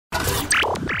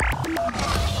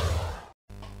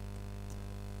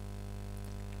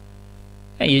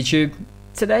Hey YouTube,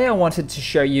 today I wanted to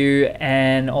show you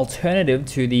an alternative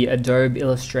to the Adobe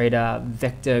Illustrator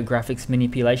vector graphics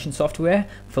manipulation software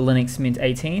for Linux Mint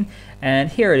 18,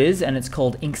 and here it is, and it's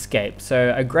called Inkscape.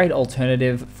 So a great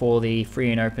alternative for the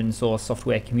free and open source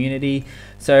software community.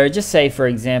 So just say, for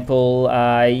example,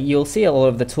 you'll see a lot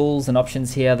of the tools and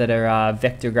options here that are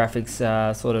vector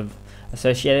graphics sort of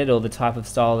associated, or the type of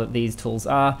style that these tools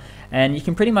are, and you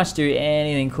can pretty much do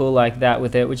anything cool like that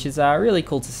with it, which is really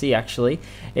cool to see. Actually,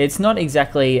 it's not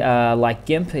exactly like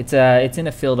GIMP. It's in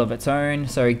a field of its own.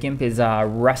 So GIMP is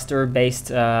raster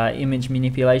based image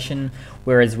manipulation,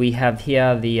 whereas we have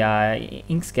here the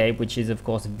Inkscape, which is of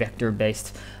course vector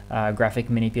based graphic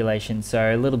manipulation.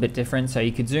 So a little bit different. So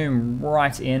you could zoom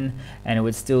right in and it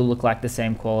would still look like the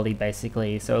same quality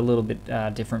basically. So a little bit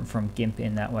different from GIMP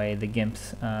in that way, the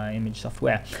GIMP's image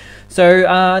software. So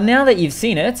now that you've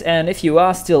seen it, and if you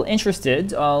are still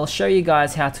interested, I'll show you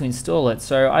guys how to install it.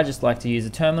 So I just like to use a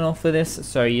terminal for this.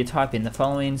 So you type in the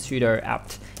following: sudo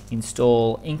apt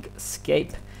install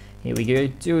Inkscape. Here we go.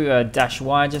 Do a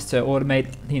 -y just to automate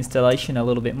the installation a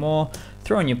little bit more.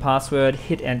 Throw in your password,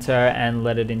 hit enter, and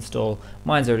let it install.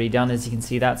 Mine's already done, as you can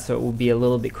see that, so it will be a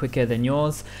little bit quicker than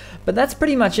yours. But that's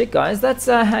pretty much it, guys. That's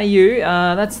how you.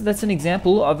 That's an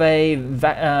example of a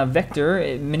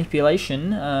vector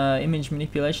manipulation, image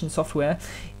manipulation software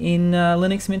in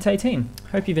Linux Mint 18.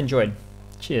 Hope you've enjoyed.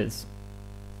 Cheers.